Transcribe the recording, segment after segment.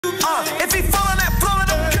If he fall on that floor, let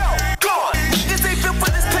him go. Gone. This ain't built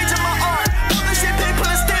for this page of my art. All this shit paper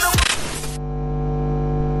and state of.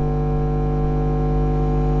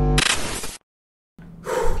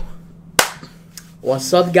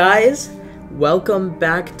 What's up, guys? Welcome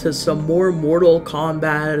back to some more Mortal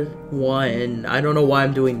Kombat 1. I don't know why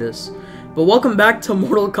I'm doing this, but welcome back to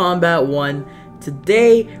Mortal Kombat 1.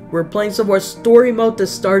 Today, we're playing some more story mode to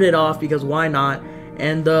start it off, because why not?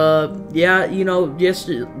 And, yeah, you know,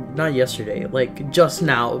 not yesterday, like, just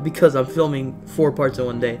now, because I'm filming 4 parts in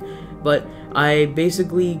one day. But I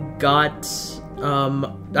basically got,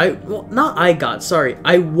 I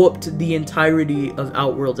whooped the entirety of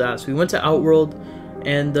Outworld's ass. We went to Outworld,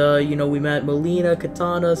 and, you know, we met Melina,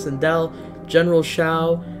 Katana, Sindel, General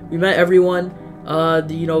Shao. We met everyone.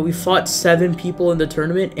 You know, we fought 7 people in the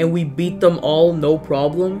tournament, and we beat them all, no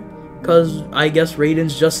problem. Because I guess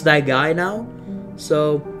Raiden's just that guy now.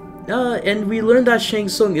 So, and we learned that Shang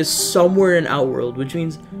Tsung is somewhere in Outworld, which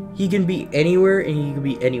means he can be anywhere, and he can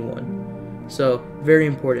be anyone. So, very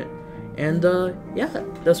important. And, yeah,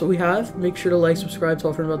 that's what we have. Make sure to like, subscribe,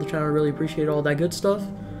 tell a friend about the channel. I really appreciate all that good stuff.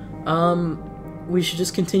 We should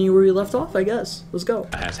just continue where we left off, I guess. Let's go.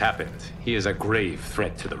 Has happened. He is a grave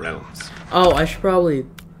threat to the realms. Oh, I should restart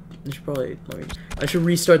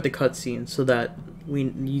the cutscene so that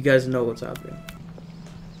you guys know what's happening.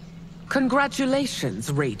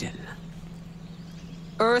 Congratulations, Raiden.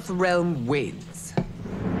 Earth Realm wins.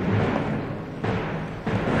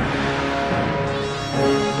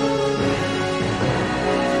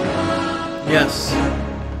 Yes.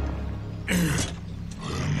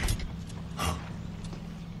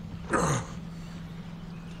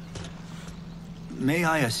 May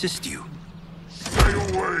I assist you? Stay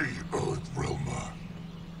away, Earth Realmer.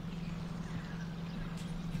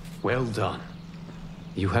 Well done.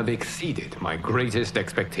 You have exceeded my greatest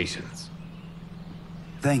expectations.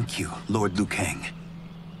 Thank you, Lord Liu Kang.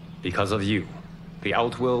 Because of you, the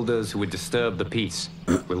Outworlders who would disturb the peace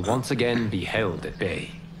will once again be held at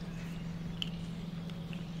bay.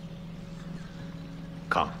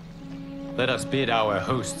 Come, let us bid our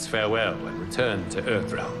hosts farewell and return to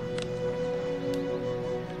Earthrealm.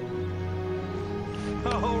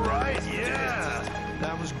 All right, yeah.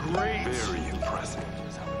 That was great. Very impressive.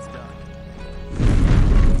 Here's how it's done.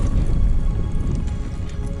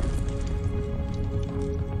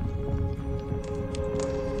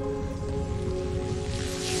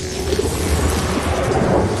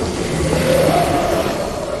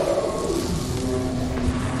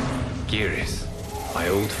 Geras, my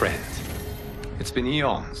old friend. It's been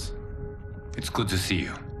eons. It's good to see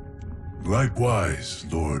you. Likewise,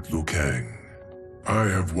 Lord Liu Kang. I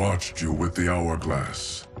have watched you with the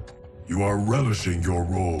hourglass. You are relishing your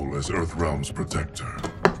role as Earthrealm's protector.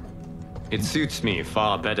 It suits me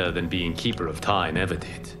far better than being Keeper of Time ever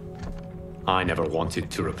did. I never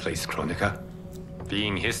wanted to replace Kronika.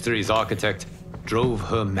 Being history's architect drove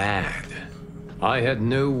her mad. I had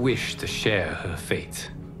no wish to share her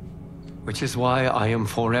fate. Which is why I am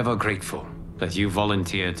forever grateful that you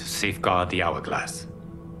volunteered to safeguard the hourglass.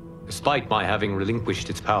 Despite my having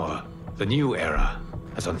relinquished its power, the new era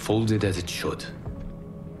has unfolded as it should.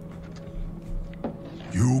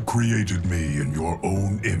 You created me in your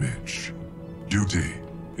own image. Duty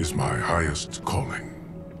is my highest calling.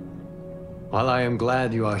 While I am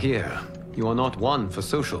glad you are here, you are not one for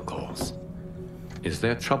social calls. Is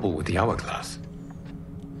there trouble with the hourglass?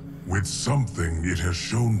 With something it has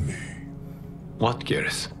shown me. What,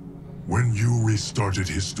 Geras? When you restarted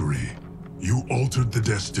history, you altered the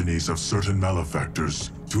destinies of certain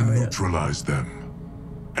malefactors to neutralize them.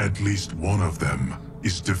 At least one of them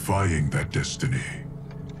is defying that destiny.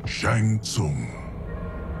 Shang Tsung.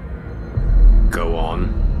 Go on.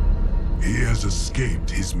 He has escaped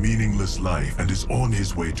his meaningless life and is on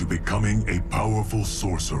his way to becoming a powerful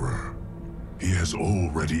sorcerer. He has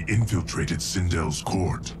already infiltrated Sindel's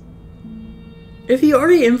court. If he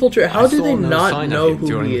already infiltrated, how do they no not sign know of him who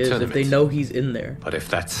during he the is if tournament. they know he's in there? But if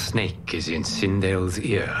that snake is in Sindel's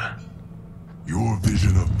ear... Your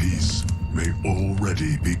vision of peace may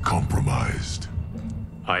already be compromised.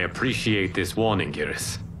 I appreciate this warning,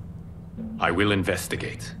 Geras. I will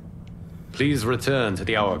investigate. Please return to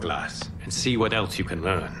the hourglass and see what else you can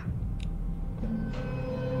learn.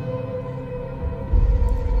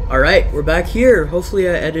 Alright, we're back here. Hopefully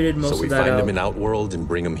I edited most So we of that find out. him in Outworld and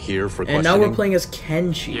bring him here for And questioning? now we're playing as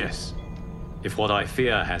Kenshi. Yes. If what I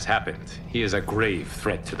fear has happened, he is a grave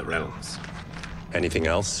threat to the realms. Anything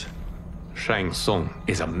else? Shang Tsung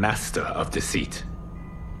is a master of deceit.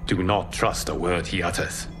 Do not trust a word he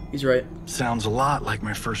utters. He's right. Sounds a lot like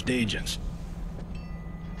my first agents.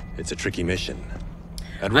 It's a tricky mission.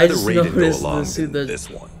 I'd rather just Raiden go noticed along this- than the- this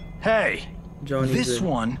one. Hey, Johnny's this in.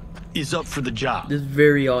 one is up for the job. This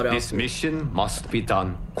very odd This outfit. mission must be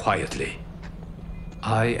done quietly.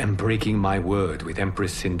 I am breaking my word with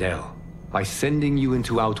Empress Sindel by sending you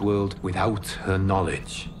into Outworld without her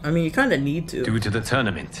knowledge. I mean, you kind of need to. Due to the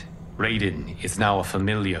tournament, Raiden is now a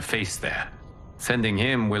familiar face there. Sending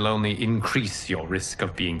him will only increase your risk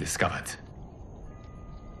of being discovered.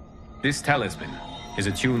 This talisman is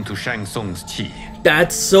attuned to Shang Tsung's chi.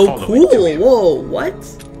 That's so Follow it cool. to him. Whoa,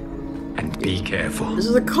 what? And be careful. This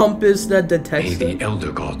is a compass that May detects the it.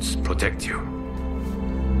 Elder Gods protect you.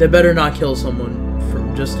 They better not kill someone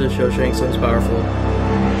from just to show Shang Tsung's powerful.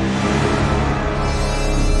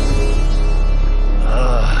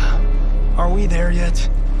 Are we there yet?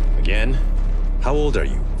 Again? How old are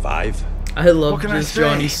you? 5? I love What can I this say?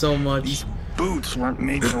 Johnny so much. These boots weren't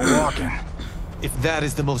made for walking. If that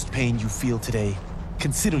is the most pain you feel today,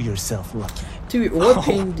 consider yourself lucky. Dude, what Oh,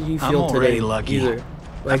 pain did you I'm feel already today? lucky. Either.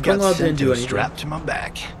 I've Like, got Kombat didn't do Sento anything. strapped to my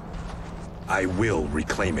back. I will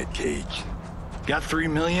reclaim it, Cage. Got 3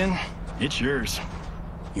 million? It's yours.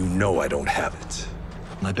 You know I don't have it.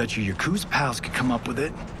 I bet you your Yakuza pals could come up with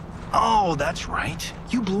it. Oh, that's right.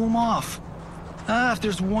 You blew them off. If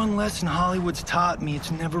there's one lesson Hollywood's taught me,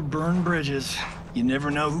 it's never burn bridges. You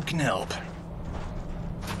never know who can help.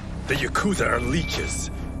 The Yakuza are leeches,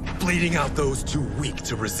 bleeding out those too weak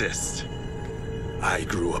to resist. I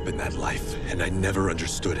grew up in that life, and I never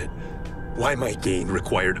understood it. Why my gain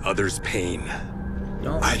required others' pain.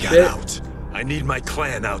 Oh, I got shit. out. I need my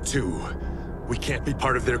clan out too. We can't be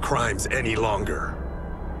part of their crimes any longer.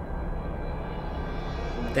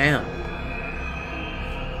 Damn.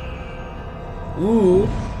 Ooh.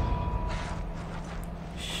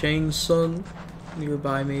 Shang Tsung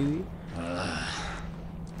nearby, maybe.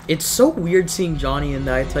 It's so weird seeing Johnny in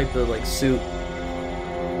that type of like suit.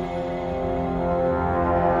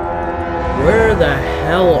 Where the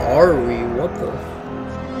hell are we? What the?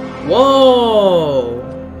 Whoa!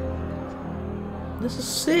 This is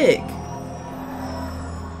sick.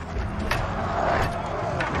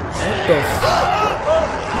 What the?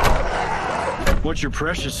 What's your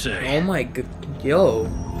precious say? Oh my god, yo.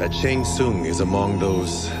 That Shang Tsung is among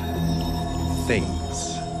those things.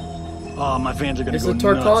 Oh, my fans are gonna It's go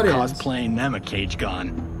the nuts tarkatans. cosplaying them a Cage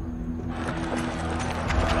Gun.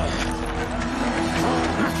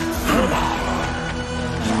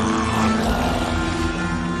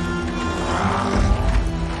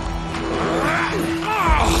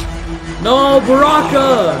 No,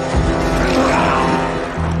 Baraka!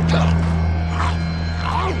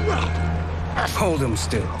 Hold him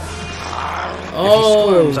still.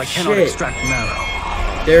 Oh, I cannot shit. extract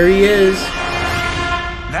marrow. There he is.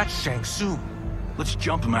 That's Shang Tsung. Let's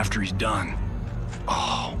jump him after he's done.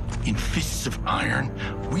 Oh, in fists of iron,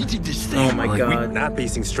 we did this thing. Oh my like god. Not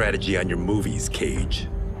basing strategy on your movies, Cage.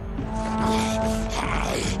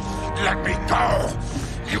 Let me go.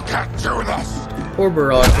 You can't do this. Poor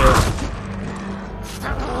Baraka.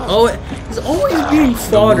 Oh, he's always being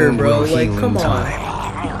fodder, wound bro. will Like, heal come in on. time.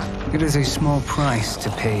 It is a small price to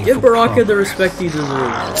pay. Give for Baraka the progress. respect he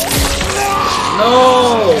deserves.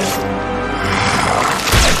 No!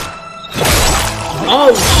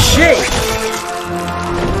 Oh, shit!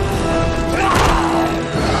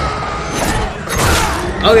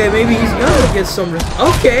 Okay, maybe he's gonna get some.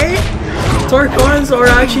 Okay! Tarkatans are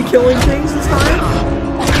actually killing things this time?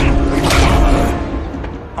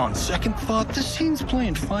 On second thought, this scene's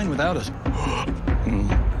playing fine without us.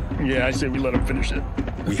 Yeah, I say we let him finish it.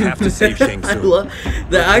 We have to save Shang I Tsung. love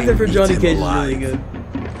the acting for needs Johnny him Cage is alive. really good.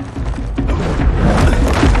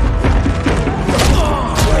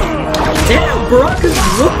 Damn, Baraka's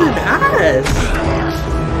whooping ass.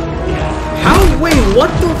 How? Wait, what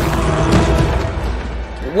the?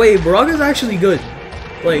 Wait, Baraka's actually good.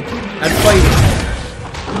 Like at fighting.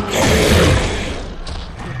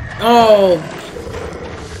 Oh,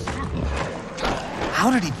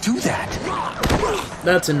 How did he do that?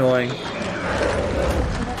 that's annoying.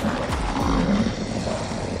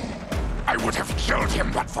 I would have killed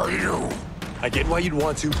him but for you. I get why you'd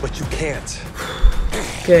want to, but you can't.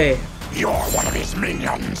 Okay, You're one of his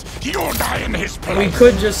minions. You'll die in his place. we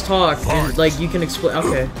could just talk and like you can explain.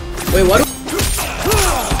 Okay, wait, what?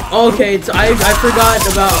 Okay, it's, I forgot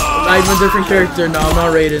about. I'm a different character now. I'm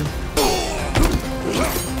not rated.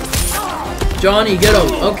 Johnny, get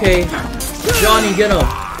him. Okay, Johnny, get him.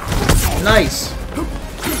 Nice.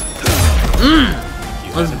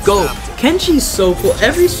 Let's go. Kenshi's so cool.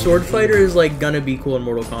 Every sword fighter is like gonna be cool in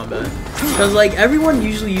Mortal Kombat. Cause like everyone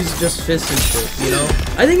usually uses just fists and shit, you know?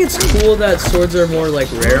 I think it's cool that swords are more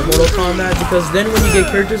like rare in Mortal Kombat because then when you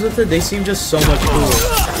get characters with it, they seem just so much cooler.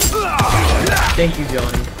 Thank you,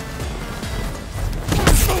 Johnny.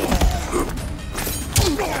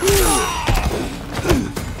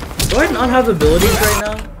 not have abilities right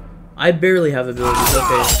now? I barely have abilities.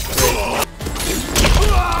 Okay, great.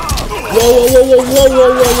 Whoa, whoa, whoa, whoa, whoa,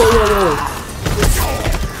 whoa, whoa, whoa,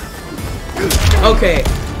 whoa. Okay,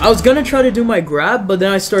 I was gonna try to do my grab, but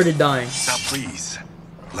then I started dying. Now please,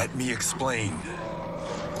 let me explain.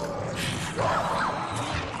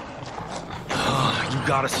 You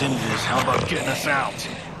got us into this. How about getting us out?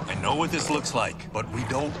 I know what this looks like, but we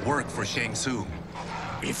don't work for Shang Tsung.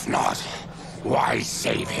 If not, why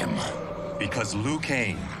save him? Because Liu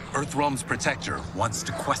Kang, Earthrealm's protector, wants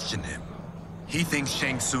to question him. He thinks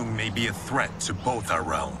Shang Tsung may be a threat to both our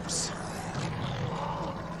realms.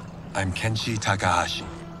 I'm Kenshi Takahashi.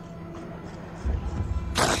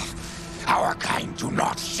 Our kind do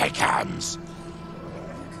not shake hands.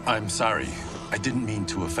 I'm sorry. I didn't mean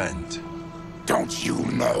to offend. Don't you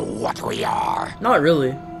know what we are? Not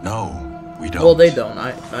really. No, we don't. Well, they don't.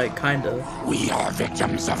 I kind of. We are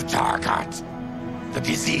victims of Tarkat. The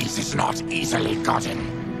disease is not easily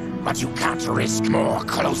gotten, but you can't risk more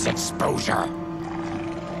close exposure.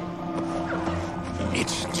 It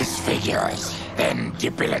disfigures, then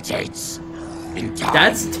debilitates. In time,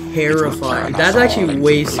 That's terrifying. That's actually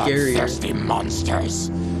way scarier. Bloodthirsty monsters.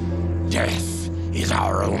 Death is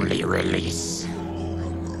our only release.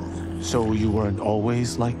 So you weren't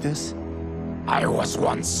always like this? I was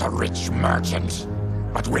once a rich merchant,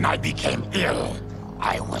 but when I became ill,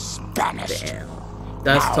 I was banished. Damn.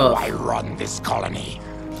 That's now tough. I run this colony.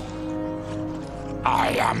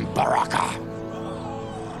 I am Baraka.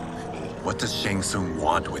 What does Shang Tsung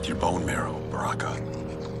want with your bone marrow, Baraka?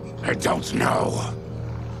 I don't know,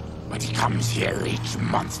 but he comes here each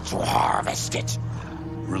month to harvest it.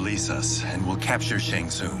 Release us, and we'll capture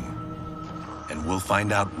Shang Tsung. And we'll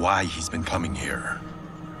find out why he's been coming here.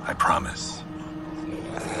 I promise.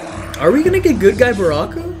 Are we gonna get good guy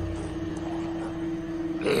Baraka?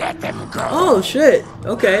 Let them go. Oh shit.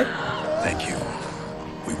 Okay. Thank you.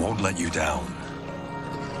 We won't let you down.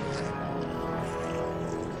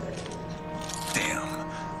 Damn.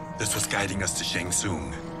 This was guiding us to Shang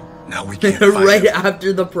Tsung. Now we can't find Right him.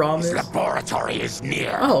 after the promise. His laboratory is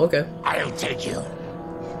near. Oh, okay. I'll take you.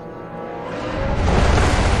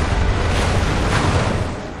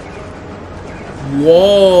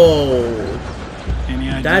 Whoa. Any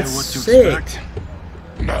idea That's what to sick. expect?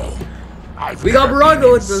 No. I've We got never Baraka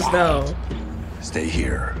been with us inside. now. Stay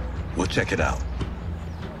here. We'll check it out.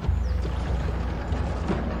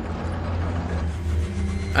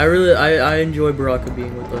 I enjoy Baraka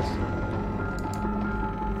being with us.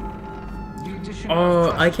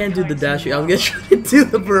 I can't do the dashing. I was gonna try to do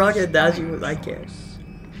the Baraka dashing, but I can't.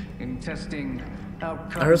 In testing I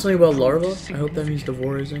heard something about larva. I hope that means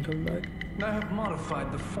Devore isn't coming back. I have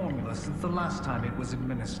modified the formula since the last time it was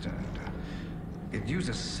administered. It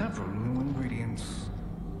uses several new ingredients.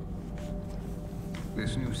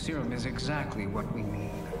 This new serum is exactly what we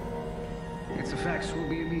need. Its effects will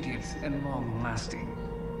be immediate and long-lasting.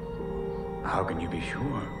 How can you be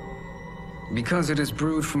sure? Because it is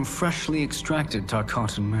brewed from freshly extracted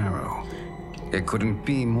tarkatan marrow. It couldn't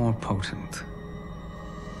be more potent.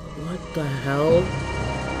 What the hell?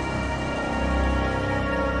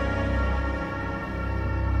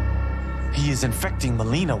 He is infecting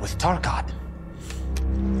Melina with Tarkat.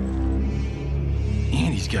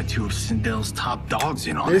 And he's got two of Sindel's top dogs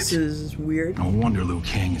in on This it. is weird. No wonder Liu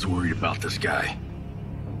Kang is worried about this guy.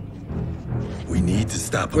 We need to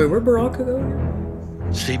stop him. Wait, where'd Baraka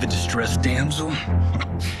go? Save a distressed damsel?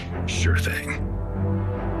 Sure thing.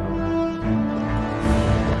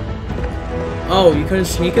 Oh, you couldn't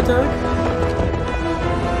sneak attack?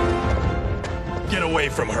 Get away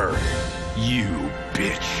from her. You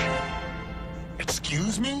bitch.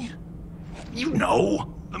 Excuse me? You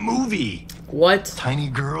know, the movie. What? Tiny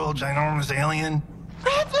girl, ginormous alien.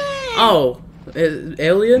 Oh,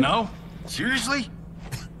 alien? No? Seriously?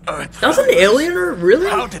 That's an alien, or really?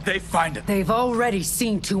 How did they find it? They've already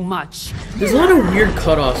seen too much. There's a lot of weird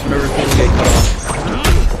cutoffs whenever things get cut off.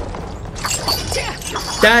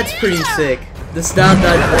 That's pretty sick. The stab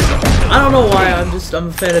that I don't know why, I'm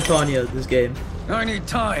a fan of Tanya this game. I need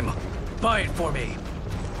time. Buy it for me.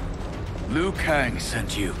 Liu Kang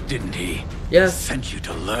sent you, didn't he? Yes. Sent you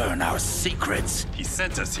to learn our secrets. He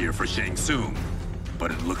sent us here for Shang Tsung,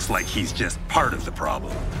 but it looks like he's just part of the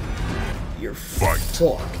problem. You're fucked.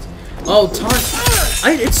 Oh,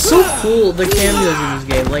 Tanya. It's so cool, the cameos in this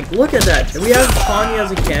game. Like, look at that. We have Tanya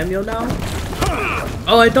as a cameo now?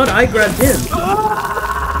 Oh, I thought I grabbed him.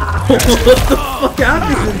 What the fuck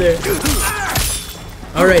happened in there?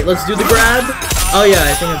 Alright, let's do the grab. Oh yeah,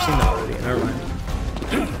 I think I've seen that already. Never mind.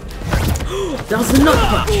 That was the nut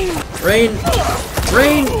punch. Rain,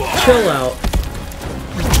 chill out.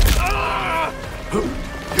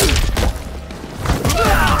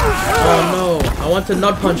 Oh no, I want to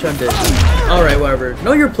nut punch on this. Alright, whatever.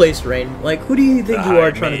 Know your place, Rain. Like, who do you think you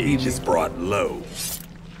are trying to beat me? Just brought low.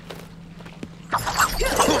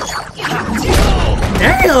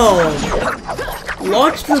 Damn!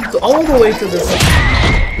 Launched all the way to the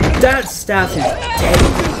side. That staff is dead.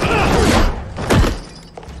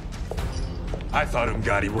 I thought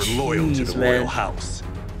Umgadi were loyal to the royal house.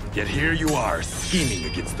 Yet here you are, scheming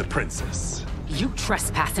against the princess. You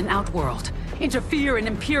trespass in Outworld. Interfere in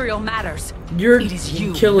Imperial matters. It is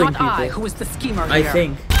you, killing not people. I, who is the schemer here. I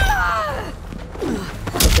think.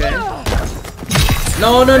 Okay.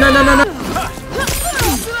 No, no, no, no, no, no.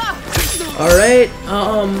 Alright,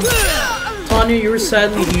 Tanya, you were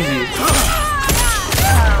sadly easy.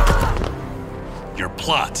 Your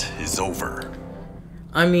plot is over.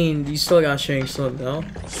 I mean, you still got Shang Tsung, though.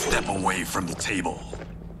 Step away from the table.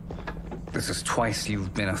 This is twice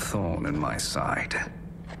you've been a thorn in my side.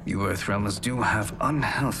 You Earthrealmers do have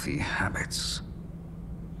unhealthy habits.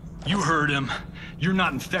 You heard him. You're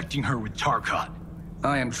not infecting her with Tarkat.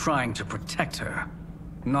 I am trying to protect her,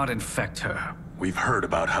 not infect her. We've heard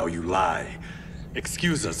about how you lie.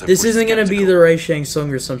 Excuse us if This we're isn't gonna be skeptical. the right Shang Tsung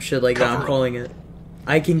or some shit like that. I'm Cover calling it.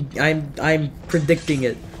 I'm predicting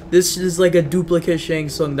it. This is like a duplicate Shang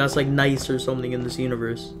Tsung that's like nice or something in this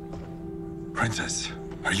universe. Princess,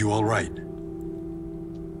 are you all right?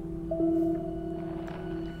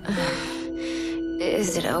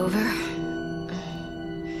 Is it over?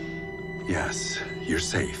 Yes, you're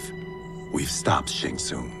safe. We've stopped Shang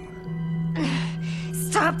Tsung.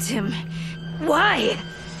 Stopped him. Why?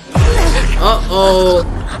 Uh-oh.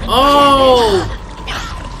 Oh!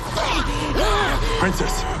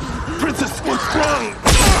 Princess! Princess, what's wrong?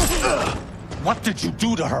 What did you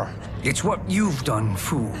do to her? It's what you've done,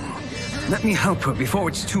 fool. Let me help her before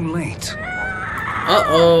it's too late.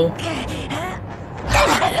 Uh-oh.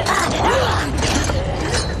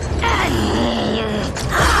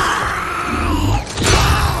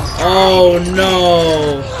 Oh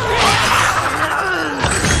no.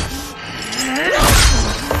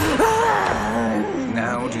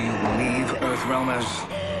 Now do you believe, Earthrealmers?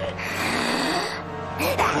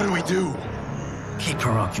 What do we do? Keep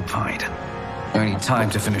her occupied. I need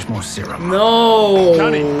time to finish more serum. No.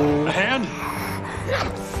 Johnny, a hand?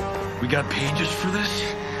 We got pages for this?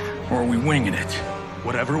 Or are we winging it?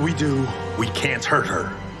 Whatever we do, we can't hurt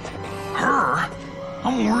her. Her?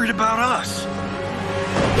 I'm worried about us.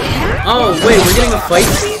 Oh, wait, we're getting a fight?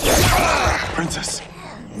 Princess,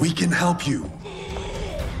 we can help you.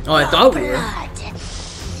 Oh, I thought we were. I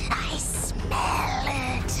smell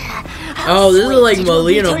it. Oh, this is like Sweet it will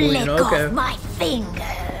be Melina to bleeding, lick okay. off my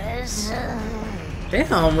fingers.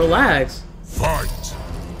 Damn, relax. Fight.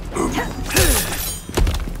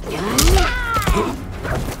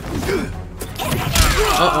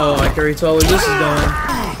 Uh-oh, I can already tell where this is going.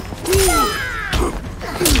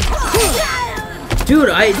 Dude,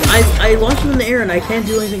 I launched him in the air and I can't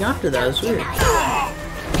do anything after that. It's weird.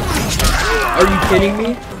 Are you kidding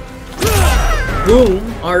me?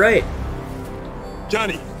 Boom. Alright.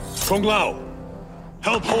 Johnny, Kung Lao,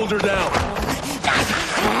 help hold her down.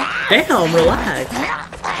 Damn, relax.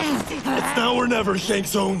 It's now or never, Shang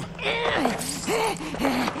Tsung.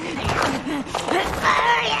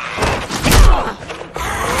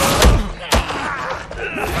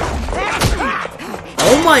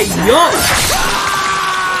 Oh my god!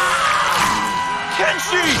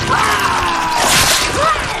 Kenshi!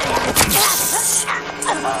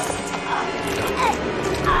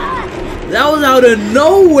 That was out of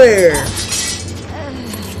nowhere!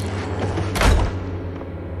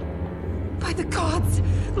 By the gods!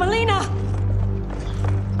 Melina!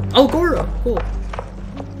 Oh, Goro. Cool.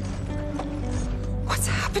 What's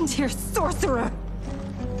happened here, sorcerer?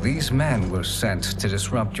 These men were sent to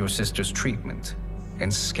disrupt your sister's treatment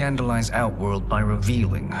and scandalize Outworld by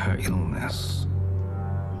revealing her illness.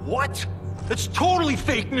 What? That's totally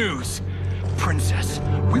fake news! Princess,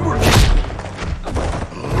 we were...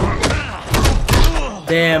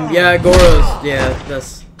 Damn, yeah, Goro's... Yeah,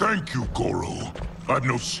 that's... Thank you, Goro. I've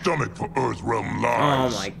no stomach for Earthrealm Oh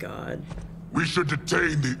lies. my god. We should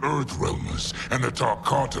detain the Earthrealmers and the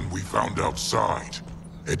tarkatan we found outside.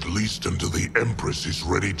 At least until the Empress is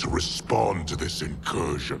ready to respond to this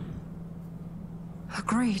incursion.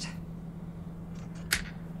 Agreed.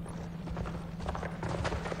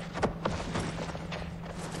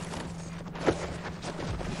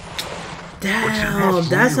 Damn,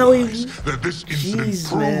 that's how he... That this incident Jeez,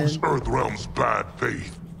 proves man. Earthrealm's bad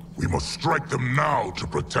faith. We must strike them now to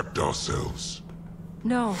protect ourselves.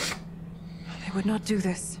 No. They would not do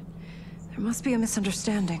this. There must be a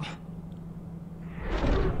misunderstanding.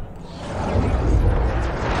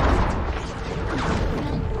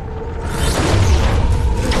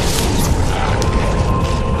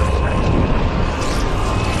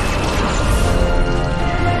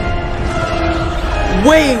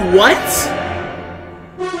 Wait, what?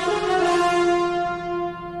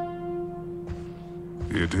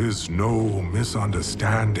 It is no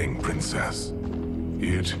misunderstanding, Princess.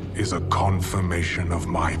 It is a confirmation of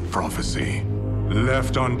my prophecy.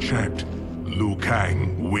 Left unchecked, Liu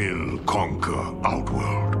Kang will conquer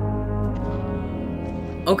Outworld.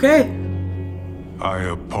 Okay. I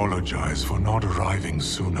apologize for not arriving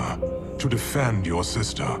sooner to defend your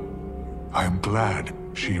sister. I am glad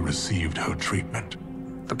she received her treatment.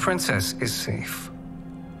 The princess is safe,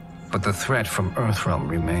 but the threat from Earthrealm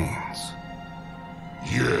remains.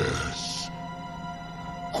 Yes.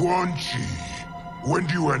 Quan Chi, when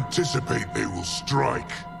do you anticipate they will strike?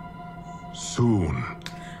 Soon.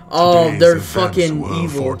 Oh, Today's they're events fucking were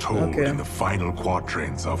evil. Foretold Okay. in the final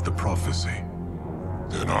quatrains of the prophecy.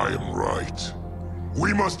 Then I am right.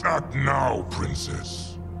 We must act now,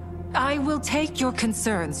 Princess. I will take your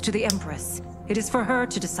concerns to the Empress. It is for her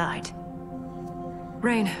to decide.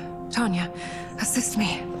 Rain, Tanya, assist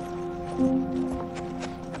me.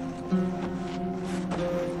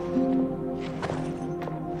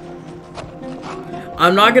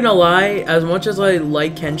 I'm not gonna lie, as much as I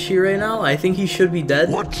like Kenshi right now, I think he should be dead.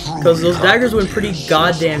 Because those daggers went pretty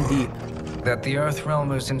goddamn deep. That the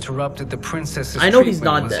Earthrealmers interrupted the princess's I know he's treatment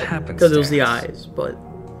not was dead, because it was the happenstance. eyes,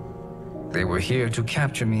 but... They were here to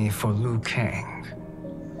capture me for Liu Kang.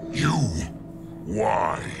 You?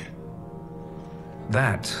 Why?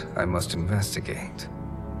 That I must investigate.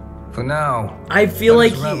 For now, I feel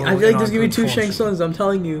like let us revel there's in gonna our be good two fortune. Shang Tsungs, I'm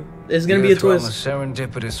telling you. There's gonna The be a Earthrealm's twist.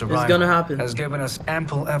 serendipitous arrival gonna happen. has given us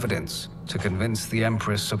ample evidence to convince the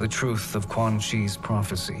Empress of the truth of Quan Chi's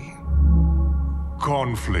prophecy.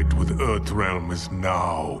 Conflict with Earthrealm is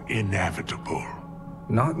now inevitable.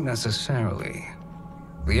 Not necessarily.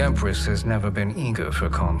 The Empress has never been eager for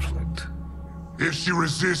conflict. If she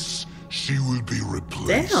resists, she will be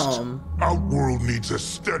replaced. Damn. Outworld needs a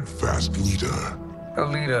steadfast leader. A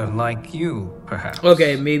leader like you, perhaps.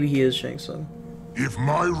 Okay, maybe he is Shang Tsung. If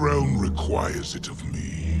my realm requires it of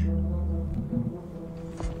me.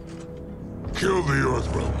 Kill the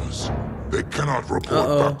Earthrealmers. They cannot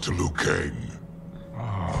report back to Liu Kang.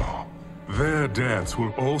 Their deaths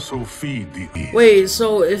will also feed the East. Wait,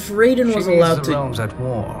 so if Raiden was She allowed needs the to realms at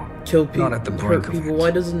war, kill people, not at the hurt brink of people, it,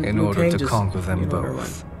 why doesn't in Liu order Kang to just, conquer them you know, never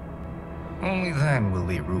both. Only then will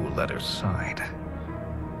they rule at her side.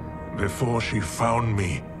 Before she found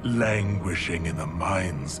me languishing in the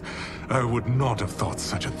mines, I would not have thought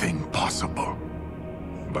such a thing possible.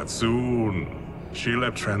 But soon, she'll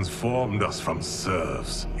have transformed us from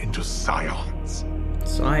serfs into scions.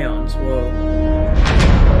 Scions, whoa.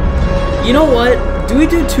 You know what? Do we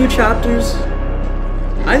do 2 chapters?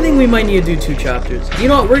 I think we might need to do 2 chapters. You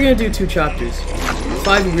know what? We're gonna do 2 chapters.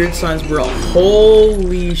 5 weird signs, bro.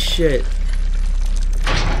 Holy shit.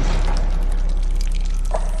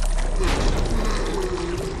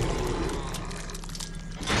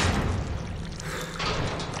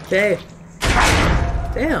 Okay.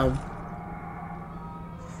 Damn.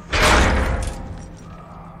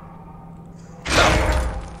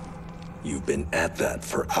 You've been at that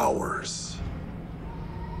for hours.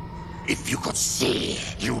 If you could see,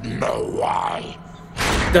 you'd know why.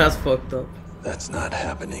 That's fucked up. That's not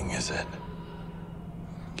happening, is it?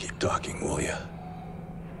 Keep talking, will ya?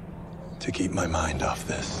 To keep my mind off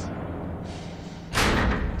this.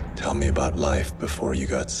 Tell me about life before you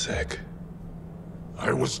got sick.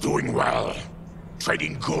 I was doing well,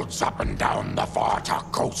 trading goods up and down the Varta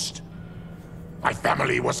coast. My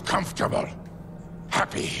family was comfortable,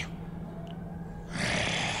 happy.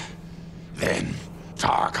 Then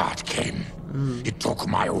Tarkat came. It took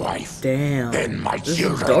my wife. Damn. Then my This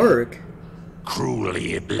children. is dark.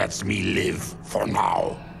 Cruelly, it lets me live for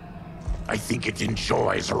now. I think it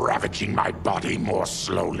enjoys ravaging my body more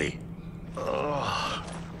slowly. Ugh.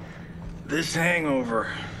 This hangover.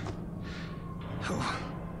 Oh.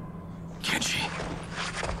 Kenshi.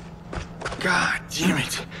 God damn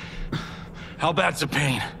it. How bad's the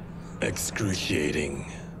pain?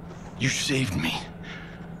 Excruciating. You saved me.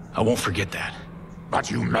 I won't forget that. But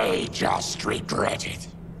you may just regret it.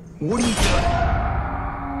 What are you doing?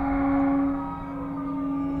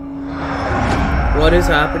 What is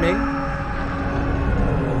happening?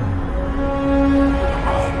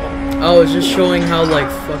 Oh, it's just showing how, like,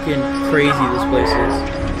 fucking crazy this place is.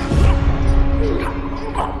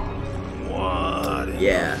 What?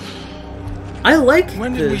 Yeah. I like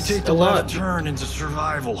When did we this take a the lot. left turn into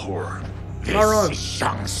survival horror? This is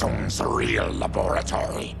Shang Tsung's real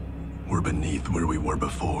laboratory. We're beneath where we were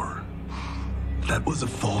before. That was a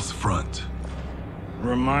false front.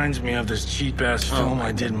 Reminds me of this cheap-ass film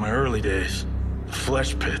I did in my early days. The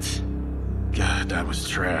Flesh Pits. God, that was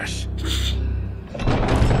trash.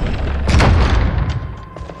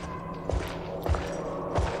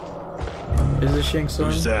 Is it Shang Tsung?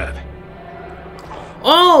 Who's that?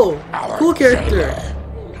 Oh! Cool character!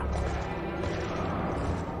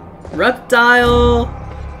 Reptile!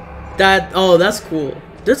 Oh, that's cool.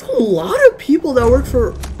 There's a lot of people that work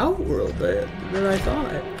for Outworld than I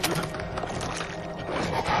thought.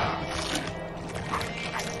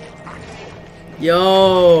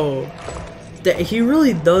 Yo! He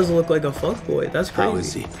really does look like a fuckboy. That's crazy. How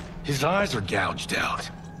is he? His eyes are gouged out.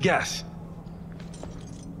 Guess.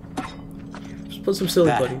 Just put some silly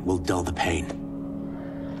buddy. Will dull the pain.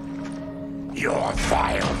 You're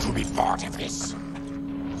vile to be part of this.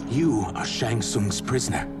 You are Shang Tsung's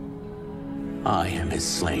prisoner. I am his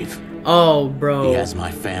slave. Oh, bro. He has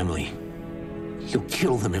my family. He'll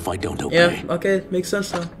kill them if I don't obey. Yeah, okay. Makes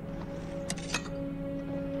sense now.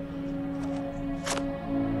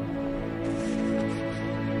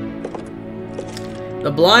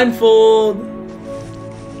 The blindfold.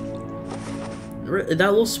 That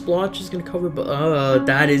little splotch is gonna cover.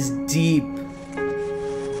 That is deep.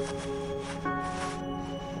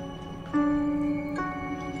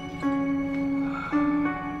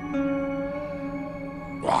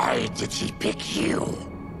 Why did he pick you?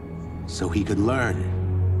 So he could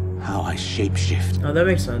learn how I shapeshift. Oh, that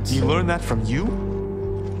makes sense. He learned that from you?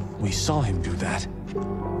 We saw him do that.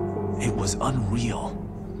 It was unreal.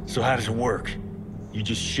 So how does it work? You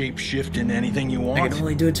just shapeshift into anything you want? I can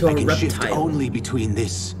only do it to a I can reptile. shift only between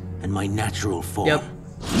this and my natural form. Yep.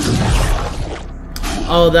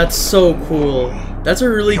 Oh, that's so cool. That's a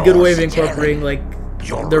really good way of incorporating like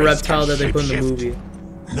the reptile that they put in the movie.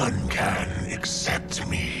 None can except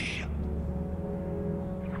me.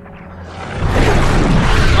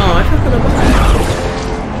 Oh, I forgot about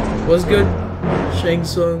that. What's good, Shang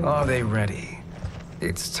Tsung? Are they ready?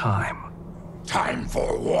 It's time. Time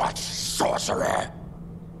for what, sorcerer?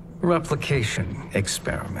 Replication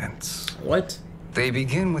experiments. What? They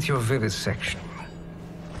begin with your vivisection.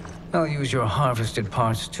 I'll use your harvested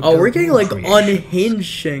parts to Oh, build we're getting new like creations. unhinged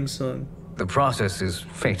Shang Tsung. The process is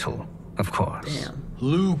fatal, of course. Damn.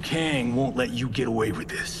 Liu Kang won't let you get away with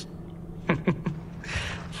this.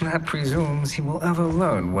 That presumes he will ever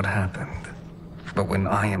learn what happened. But when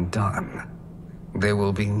I am done, there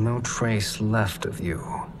will be no trace left of you.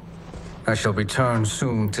 I shall return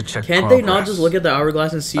soon to check Can't progress. they not just look at the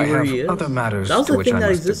hourglass and see I where have he is? other matters That was to the which thing I that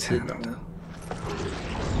must existed. attend.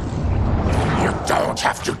 You don't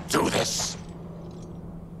have to do this.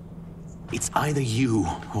 It's either you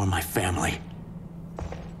or my family.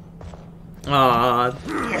 Ah.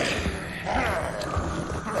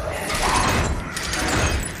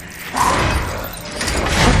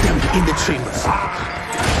 Put them in the chambers.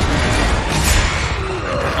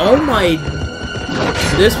 Oh my.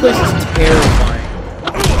 This place is terrifying.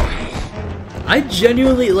 I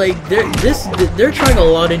genuinely like they're trying a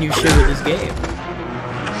lot of new shit with this game.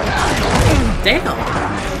 Damn.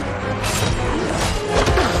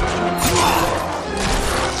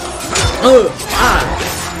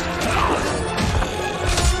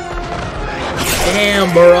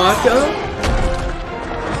 Damn, Baraka.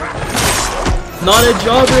 Not a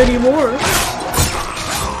jobber anymore.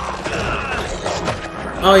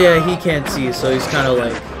 Oh yeah, he can't see, so he's kind of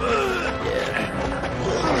like, yeah.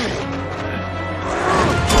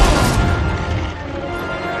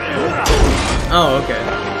 Oh, okay.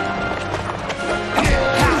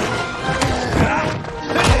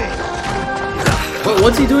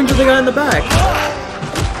 What's he doing to the guy in the back?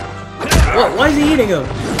 What? Why is he eating him?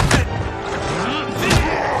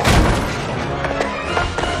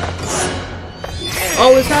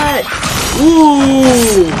 Oh, his hat!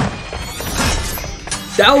 Ooh!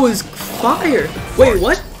 That was fire! Wait,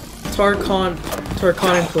 what? Tarkatan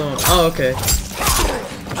clone. Oh, okay.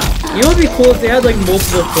 You know what'd be cool if they had like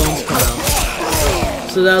multiple clones come out?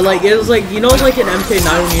 So that like, it was like, you know like in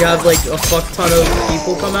MK9 when you have like a fuck ton of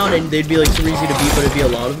people come out and they'd be like super easy to beat but it'd be a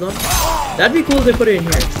lot of them? That'd be cool if they put it in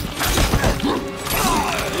here.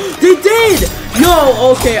 They did!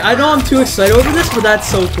 Yo, okay, I know I'm too excited over this, but that's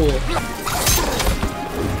so cool.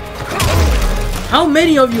 How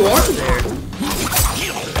many of you are there?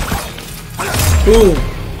 Boom.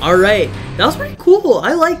 Alright. That was pretty cool.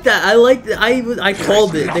 I like that. I like that. I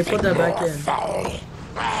called it. They put that back in.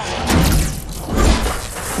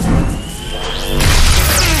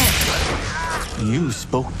 You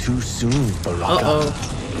spoke too soon, Baraka. Uh-oh.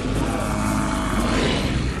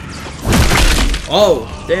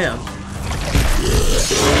 Oh, damn.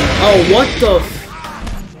 Oh, what the f...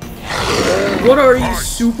 What are you,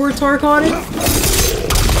 super Tarkatan?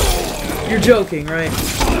 You're joking, right?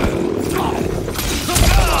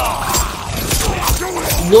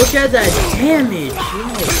 Look at that damage!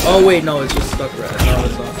 Oh wait, no, it's just stuck right. No,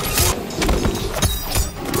 it's not.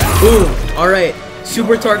 Boom! Alright,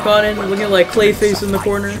 Super Tarkatan, looking like Clayface in the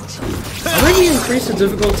corner. I might need to increase the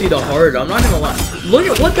difficulty to hard, I'm not gonna lie. Look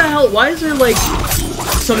at what the hell, why is there like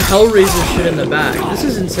some Hellraiser shit in the back? This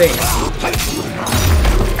is insane.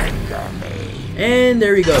 And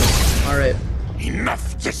there we go. Alright.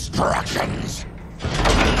 Enough distractions.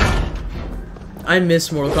 I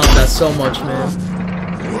miss Mortal Kombat so much, man.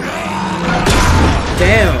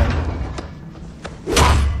 Damn.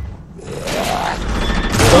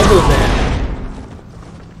 Double damn.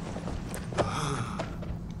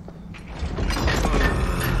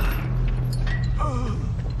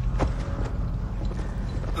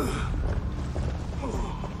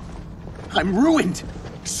 I'm ruined!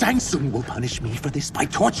 Shang Tsung will punish me for this by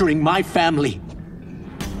torturing my family.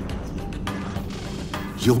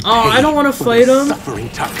 You'll I don't want to fight him. Suffering,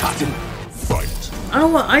 Tarkatan. Fight. I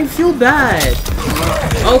don't want. I feel bad.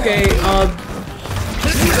 Okay. Oh.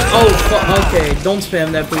 Okay. Don't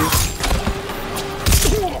spam that, please.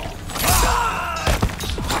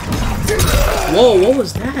 Whoa. What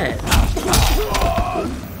was that?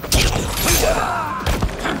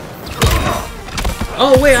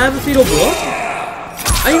 Oh wait, I have a fatal blow?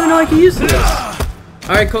 I didn't even know I could use this.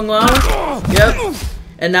 Alright, Kung Lao. Yep.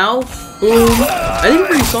 And now, boom. I think we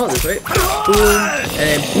already saw this, right? Boom.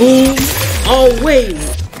 And boom. Oh wait.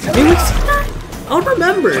 Did we see that? I don't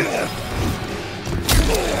remember.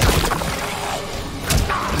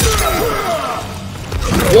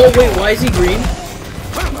 Whoa, wait, why is he green?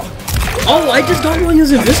 Oh, I just don't know he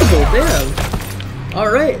was invisible. Damn.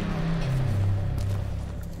 Alright.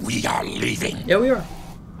 We are leaving. Yeah, we are.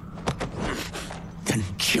 Then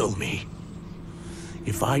kill me.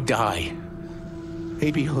 If I die,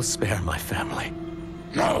 maybe you'll spare my family.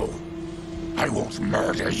 No. I won't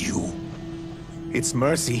murder you. It's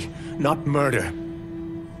mercy, not murder.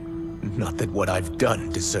 Not that what I've done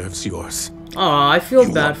deserves yours. Aw, I feel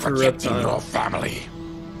You bad were for protecting Reptile. your family.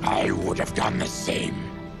 I would have done the same.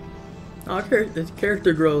 Oh, it's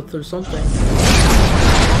character growth or something.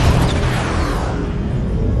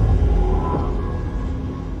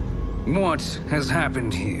 What has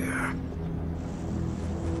happened here?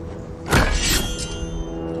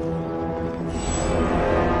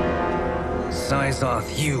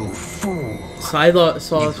 Scythoth, you fool!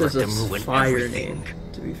 Scythoth is a fire name,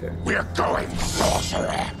 to be fair. We're going,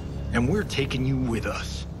 sorcerer. And we're taking you with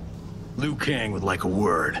us. Liu Kang would like a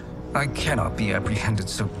word. I cannot be apprehended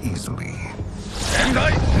so easily.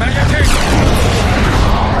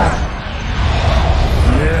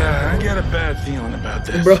 Yeah, I got a bad feeling about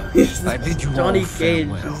this. Bro, I bid you Johnny all Cage,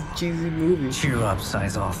 farewell. this cheesy movie. Cheer up,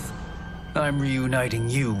 Scythoth. I'm reuniting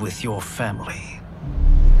you with your family.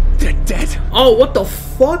 They're dead? Oh, what the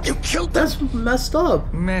fuck? You killed them? That's messed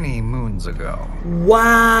up. Many moons ago.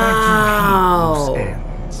 Wow. I do hate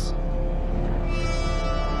loose ends.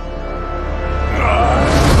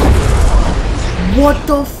 What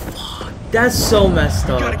the fuck? That's so messed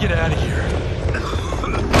up. Gotta get out of here.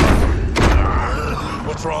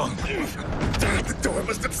 What's wrong? The door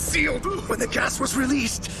must have sealed when the gas was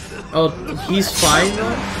released. Oh, he's fine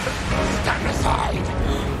though? Stand aside.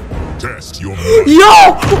 Test your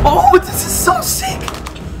Yo! Oh, this is so sick!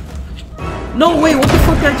 No, wait, what the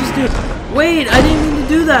fuck did I just do? Wait, I didn't mean to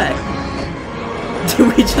do that. Did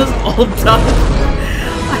we just all die?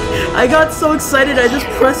 I got so excited, I just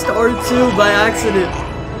pressed R2 by accident.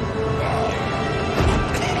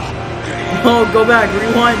 Oh, go back,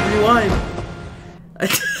 rewind.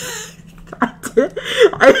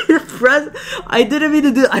 I didn't mean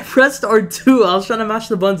to do it. I pressed R2. I was trying to mash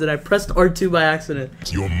the buttons and I pressed R2 by accident.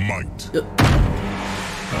 Your might.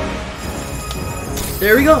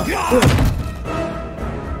 There we go. Good.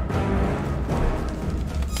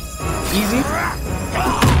 Easy.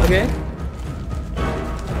 Okay.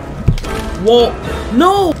 Whoa.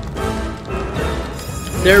 No!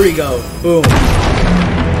 There we go. Boom.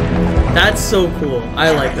 That's so cool. I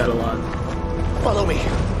like that a lot. Follow me.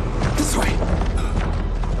 This way.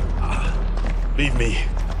 Leave me.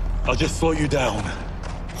 I'll just slow you down.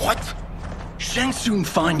 What? Shang Tsung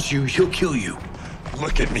finds you, he'll kill you.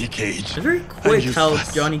 Look at me, Cage. It's very quick how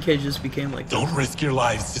Johnny Cage just became like Don't risk your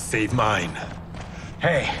lives to save mine.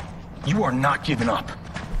 Hey, you are not giving up.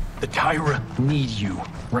 The Tyra need you.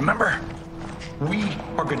 Remember? We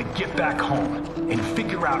are gonna get back home and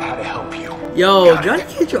figure out how to help you. Yo, Johnny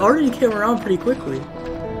Cage already came around pretty quickly.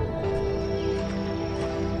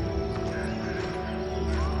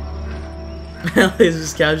 It's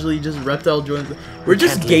just casually just Reptile joins. We're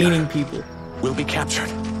just gaining people. We'll be captured.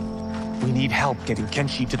 We need help getting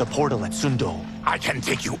Kenshi to the portal at Sundo. I can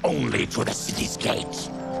take you only to the city's gates.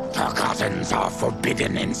 Tarkatans are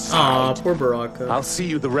forbidden inside. Aw, poor Baraka. I'll see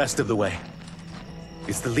you the rest of the way.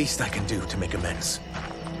 It's the least I can do to make amends.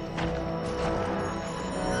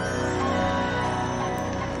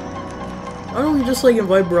 Why don't we just like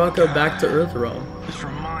invite Baraka back to Earthrealm? This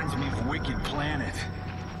reminds me of Wicked Planet.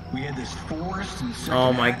 We had this forest and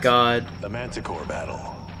oh my god. The Manticore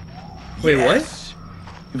battle. Wait, yes.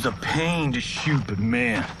 It was a pain to shoot, but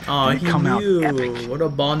man, oh, they come out knew. epic. What a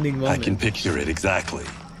bonding moment. I can picture it exactly.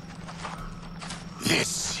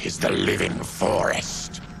 This is the living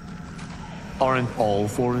forest. Aren't all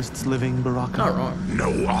forests living, Baraka? Not wrong.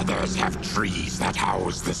 No others have trees that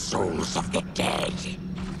house the souls of the dead.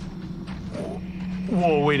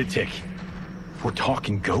 Whoa, wait a tick. We're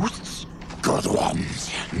talking ghosts? Good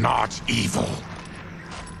ones, not evil.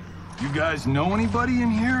 You guys know anybody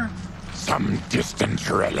in here? Some distant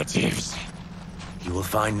relatives. You will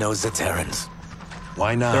find no Zaterrans.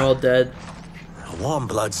 Why not? They're all dead.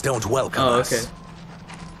 Warmbloods don't welcome us. Okay.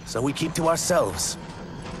 So we keep to ourselves,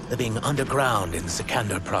 living underground in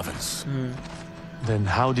Sikander province. Then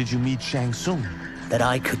how did you meet Shang Tsung? That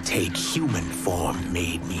I could take human form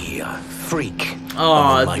made me a freak.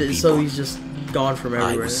 Oh, so he's just gone from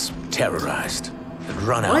everywhere. I was terrorized and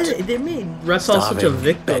run out. Why they made Reptile such a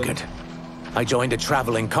victim? Beggared. I joined a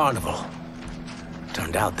traveling carnival.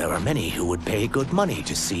 Turned out there are many who would pay good money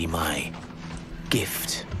to see my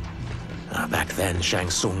gift. Back then, Shang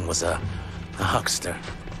Tsung was a huckster.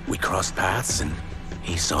 We crossed paths and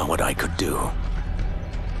he saw what I could do.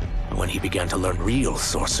 When he began to learn real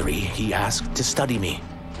sorcery, he asked to study me.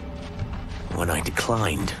 When I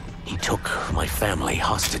declined, he took my family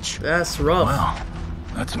hostage. That's rough. Wow,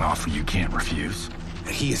 that's an offer you can't refuse.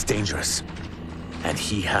 He is dangerous, and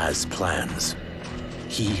he has plans.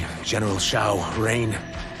 He, General Shao, Rain,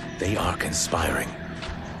 they are conspiring.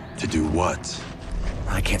 To do what?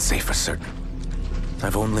 I can't say for certain.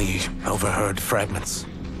 I've only overheard fragments.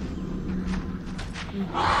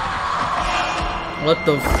 What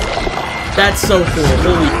the f— That's so cool.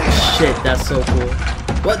 Holy shit, that's so cool.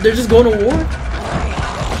 What, they're just going to war?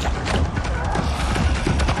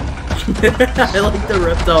 I like the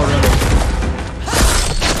reptile running.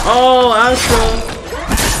 Oh, Astra!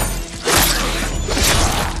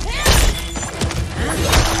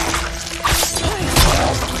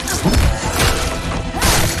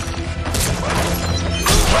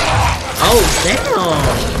 Oh,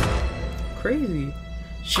 damn! Crazy.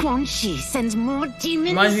 Quan Chi sends more demons.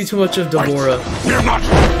 Reminds me too much of Deborah. We're not.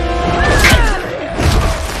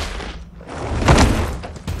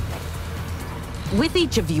 With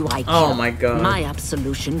each of you I kill, oh my god, my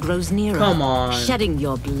absolution grows nearer. Come on. Shedding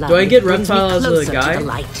your blood. Do I get Reptile as a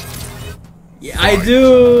guy? Yeah, I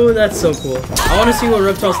do. That's so cool. I want to see what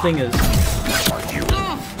Reptile's thing is.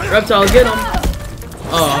 Reptile, get him.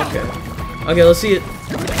 Oh, okay. Okay, let's see it.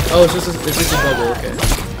 Oh, it's just a bubble. Okay.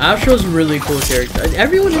 Astro's really cool character.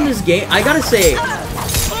 Everyone in this game, I gotta say,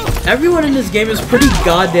 everyone in this game is pretty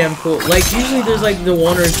goddamn cool. Like, usually there's like the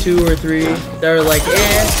 1 or 2 or 3 that are like,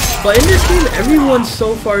 eh. But in this game, everyone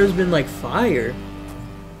so far has been like fire.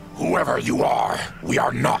 Whoever you are, we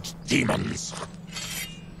are not demons.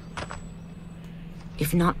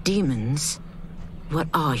 If not demons, what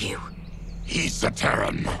are you? He's a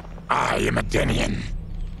Terran. I am a Denian.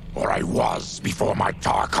 Or I was before my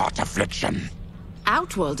Tarkat affliction.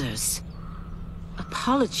 Outworlders.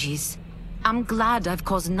 Apologies. I'm glad I've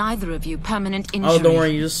caused neither of you permanent injury. Oh, don't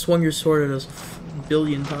worry, you just swung your sword at us a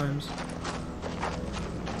billion times.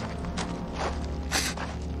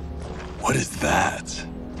 What is that?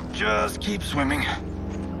 Just keep swimming.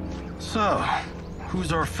 So,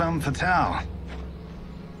 who's our femme fatale?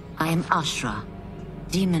 I am Ashra,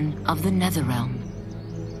 demon of the Netherrealm.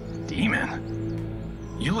 Demon?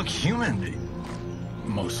 You look human,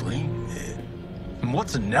 mostly. And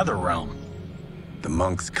what's a Netherrealm? The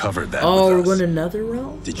monks covered that. Oh, with we're us. going to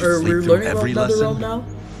Netherrealm? Did you or sleep we're through learning every about lesson? Netherrealm now?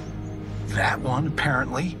 That one,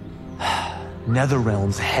 apparently.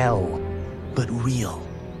 Netherrealm's hell, but real.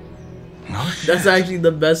 No shit. That's actually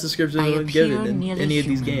the best description I I've appear given in nearly any of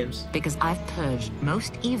these human games. because I've purged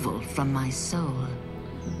most evil from my soul.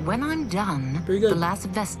 When I'm done, Pretty good. the last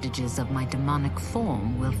vestiges of my demonic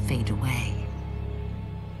form will fade away.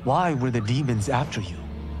 Why were the demons after you?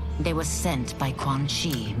 They were sent by Quan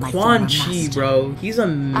Chi, my Quan former Chi, master. bro. He's a I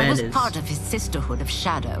menace. was part of his Sisterhood of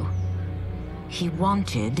Shadow. He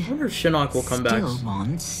wanted, I wonder if Shinnok will come back. still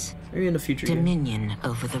wants, Maybe in the future game. dominion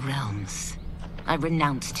over the realms. I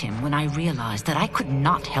renounced him when I realized that I could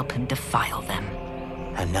not help him defile them.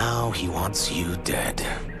 And now he wants you dead.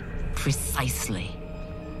 Precisely.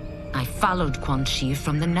 I followed Quan Chi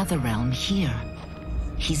from the Netherrealm here.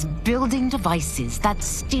 He's building devices that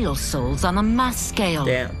steal souls on a mass scale.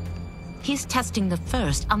 Damn. He's testing the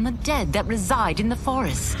first on the dead that reside in the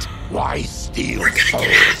forest. Why steal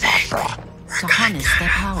souls, Astra? To harness their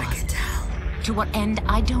power. To what end,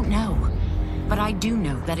 I don't know. But I do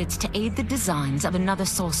know that it's to aid the designs of another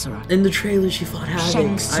sorcerer. In the trailer, she fought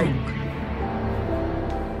Shang Havoc. Tsung.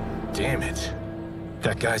 Damn it.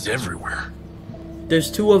 That guy's everywhere. There's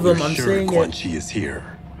two of them, You're I'm sure saying Quan it. Chi is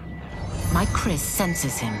here? My Chris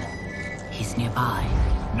senses him. He's nearby.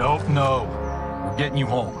 Nope, no. We're getting you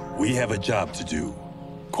home. We have a job to do.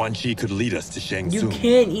 Quan Chi could lead us to Shang You Tsung.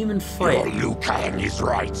 can't even Your fight. Liu Kang is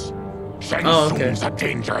right. Shang Oh, okay. Tsung's a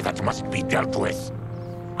danger that must be dealt with.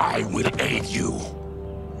 I will aid you.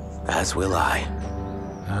 As will I.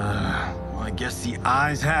 Well, I guess the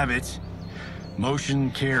eyes have it.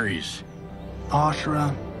 Motion carries.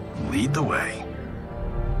 Ashra, lead the way.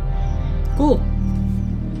 Cool.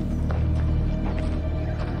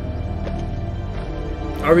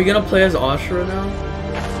 Are we gonna play as Ashra now?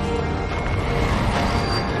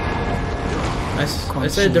 I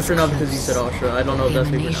said it different now because you said Ashra. I don't know if that's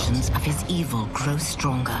maybe Emanations of his evil grow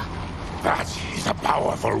stronger. That is a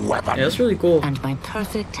powerful weapon. Yeah, that's really cool. And my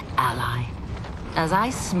perfect ally. As I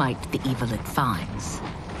smite the evil it finds,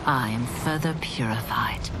 I am further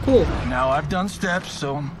purified. Cool. Now I've done steps,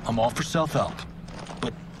 so I'm all for self-help.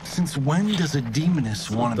 But since when does a demoness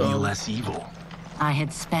want to be less evil? I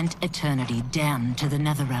had spent eternity damned to the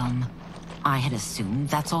Netherrealm. I had assumed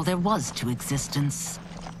that's all there was to existence.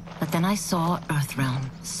 But then I saw Earthrealm,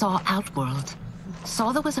 saw Outworld,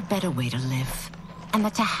 saw there was a better way to live, and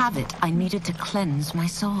that to have it, I needed to cleanse my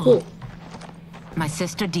soul. Cool. My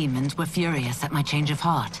sister demons were furious at my change of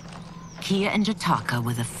heart. Kia and Jataka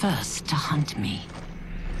were the first to hunt me.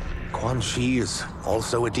 Quan Chi is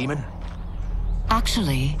also a demon?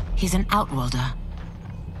 Actually, he's an Outworlder.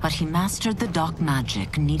 But he mastered the dark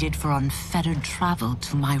magic needed for unfettered travel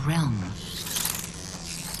to my realm.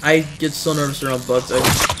 I get so nervous around bugs.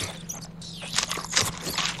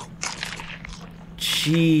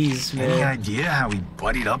 Jeez, man. Any idea how he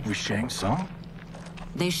buddied up with Shang Tsung?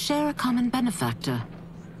 They share a common benefactor.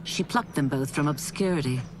 She plucked them both from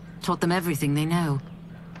obscurity, taught them everything they know.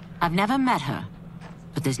 I've never met her,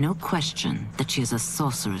 but there's no question that she is a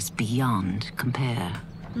sorceress beyond compare.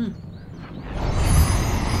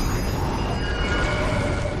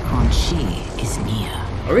 Quan Chi is near.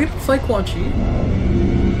 Are we gonna fight Quan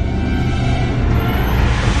Chi?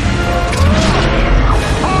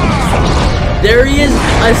 There he is!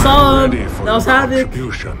 I saw him! That was Havoc!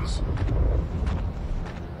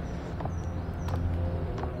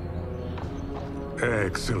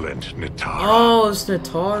 Excellent, Nitara. Oh, it's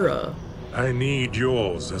Nitara. I need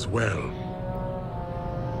yours as well.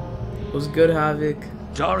 Was good, Havoc.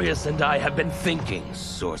 Darius and I have been thinking,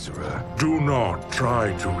 sorcerer. Do not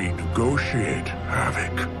try to renegotiate,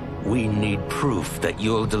 Havoc. We need proof that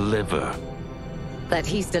you'll deliver. That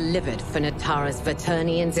he's delivered for Natara's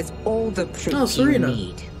Vaternians is all the proof you Serena.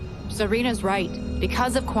 need. Serena's right.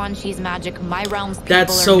 Because of Quan Chi's magic, my realm's people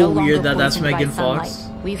That's are so no weird longer that that's poisoned by Megan sunlight. Fox.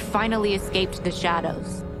 We've finally escaped the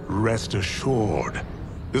shadows. Rest assured,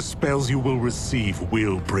 the spells you will receive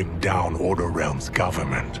will bring down Order Realm's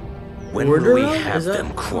government. When will we have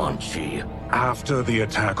them, Quan Chi? After the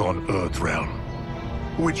attack on Earthrealm,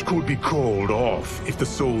 which could be called off if the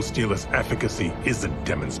Soul Stealer's efficacy isn't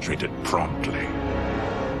demonstrated promptly.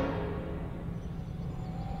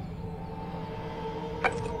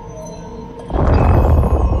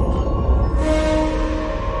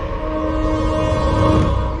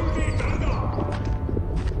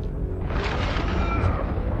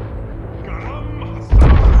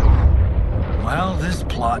 Well, this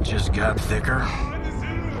plot just got thicker.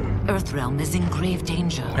 Earthrealm is in grave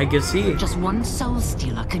danger. I can see. Just one soul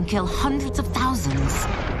stealer can kill hundreds of thousands.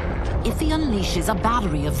 If he unleashes a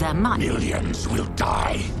battery of them, millions will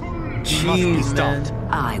die. Jeez, man.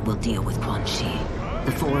 I will deal with Quan Chi.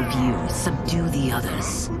 The four of you subdue the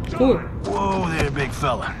others. Cool. Whoa there, big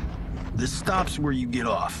fella. This stops where you get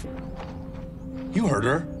off. You heard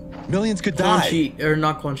her. Millions could Quan die. Chi, or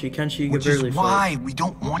not Quan Chi, Kenshi could Which barely is fight. why we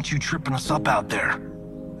don't want you tripping us up out there.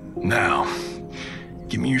 Now,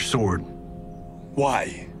 give me your sword.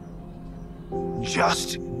 Why?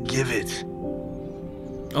 Just give it.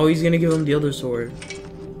 Oh, he's gonna give him the other sword.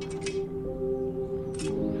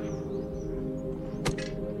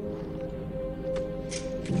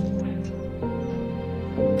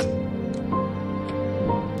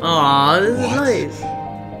 Aw, this is nice.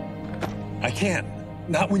 I can't.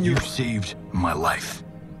 Not when You've saved my life.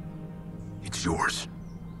 It's yours.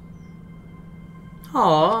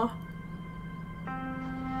 Aw.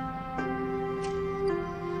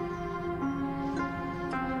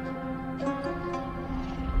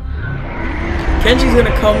 Kenshi's gonna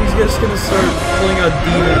come, he's just gonna start pulling out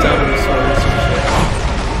demons out of his sword or some shit.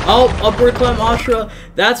 Oh, upward climb Ashra.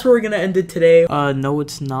 That's where we're gonna end it today. No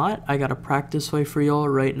it's not. I got a practice fight for y'all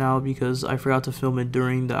right now because I forgot to film it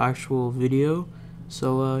during the actual video.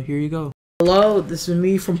 So here you go. Hello, this is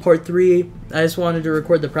me from part 3. I just wanted to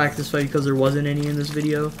record the practice fight because there wasn't any in this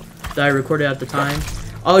video that I recorded at the time.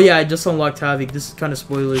 Oh yeah, I just unlocked Havoc. This is kind of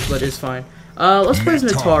spoilers, but it's fine. Let's play as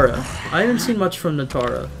Natara. I haven't seen much from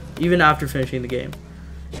Natara, even after finishing the game.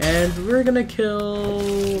 And we're gonna kill,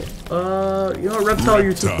 you know what, Reptile,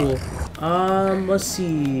 you're too cool. Let's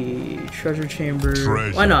see, Treasure Chamber,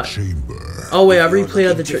 why not? Oh wait, I replayed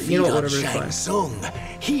at the you know what, whatever, it's fine. Shang Tsung,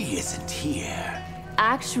 he isn't here.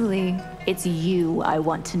 Actually, it's you I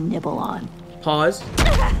want to nibble on. Pause.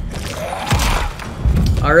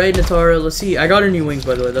 Alright, Natara, let's see. I got her new wings,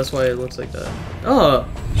 by the way, that's why it looks like that. Oh.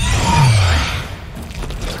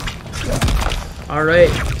 Alright.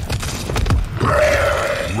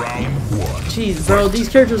 Jeez, bro, these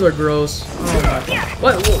characters are gross. Oh my.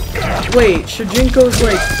 What? Wait, Shujinko's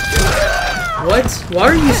like... What? Why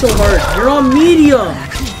are you so hard? You're on medium!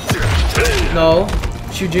 No.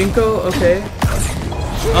 Shujinko, okay.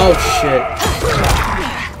 Oh, shit.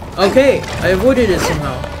 Okay, I avoided it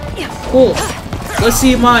somehow. Cool. Let's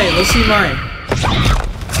see mine. Let's see mine.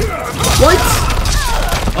 What?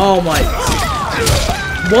 Oh my.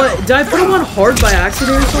 What? Did I put him on hard by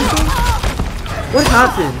accident or something? What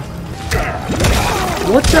happened?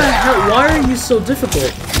 What the hell? Why are you so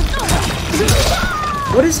difficult?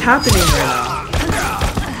 What is happening right now?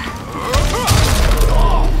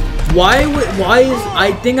 Why is...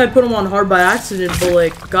 I think I put him on hard by accident, but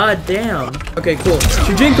like, god damn. Okay, cool.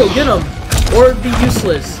 Shujinko, get him! Or be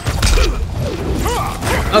useless.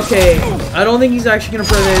 Okay, I don't think he's actually gonna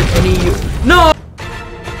prevent any... No!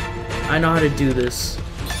 I know how to do this.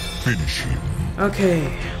 Finish him. Okay,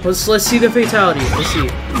 let's see the fatality. Let's see.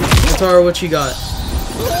 Natara, what you got?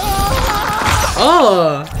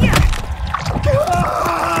 Oh!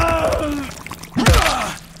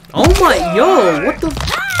 Oh my, yo, what the...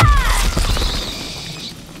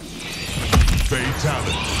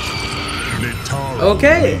 Fatality. Natara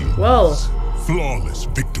okay, well. Flawless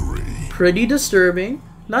victory. Pretty disturbing.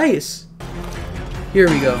 Nice. Here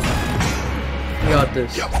we go. We got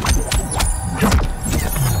this.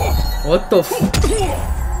 What the f...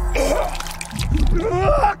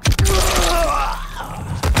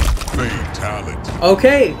 Fatality.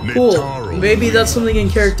 Okay, cool. Maybe that's something in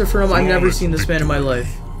character for him. I've never seen this man in my life.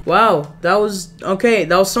 Wow, that was... Okay,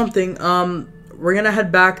 that was something. We're gonna head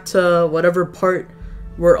back to whatever part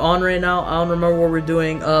we're on right now. I don't remember what we're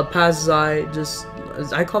doing. Past Zai, just...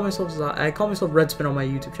 I call myself Redspin on my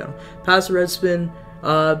YouTube channel. Past Redspin,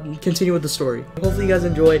 continue with the story. Hopefully you guys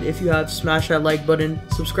enjoyed. If you have, smash that like button,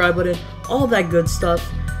 subscribe button, all that good stuff.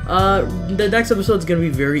 The next episode is gonna be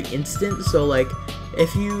very instant, so like,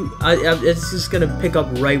 if you, it's just gonna pick up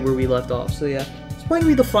right where we left off. So yeah, it's probably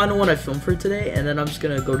gonna be the final one I filmed for today, and then I'm just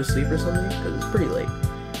gonna go to sleep or something because it's pretty late.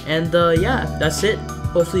 And yeah, that's it.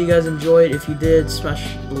 Hopefully you guys enjoyed. If you did,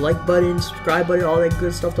 smash the like button, subscribe button, all that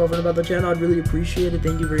good stuff talking about the channel. I'd really appreciate it.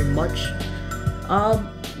 Thank you very much.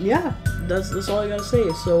 Yeah, that's all I gotta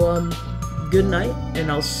say. So good night,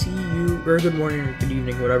 and I'll see you, or good morning or good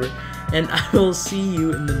evening, whatever, and I will see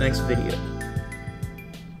you in the next video.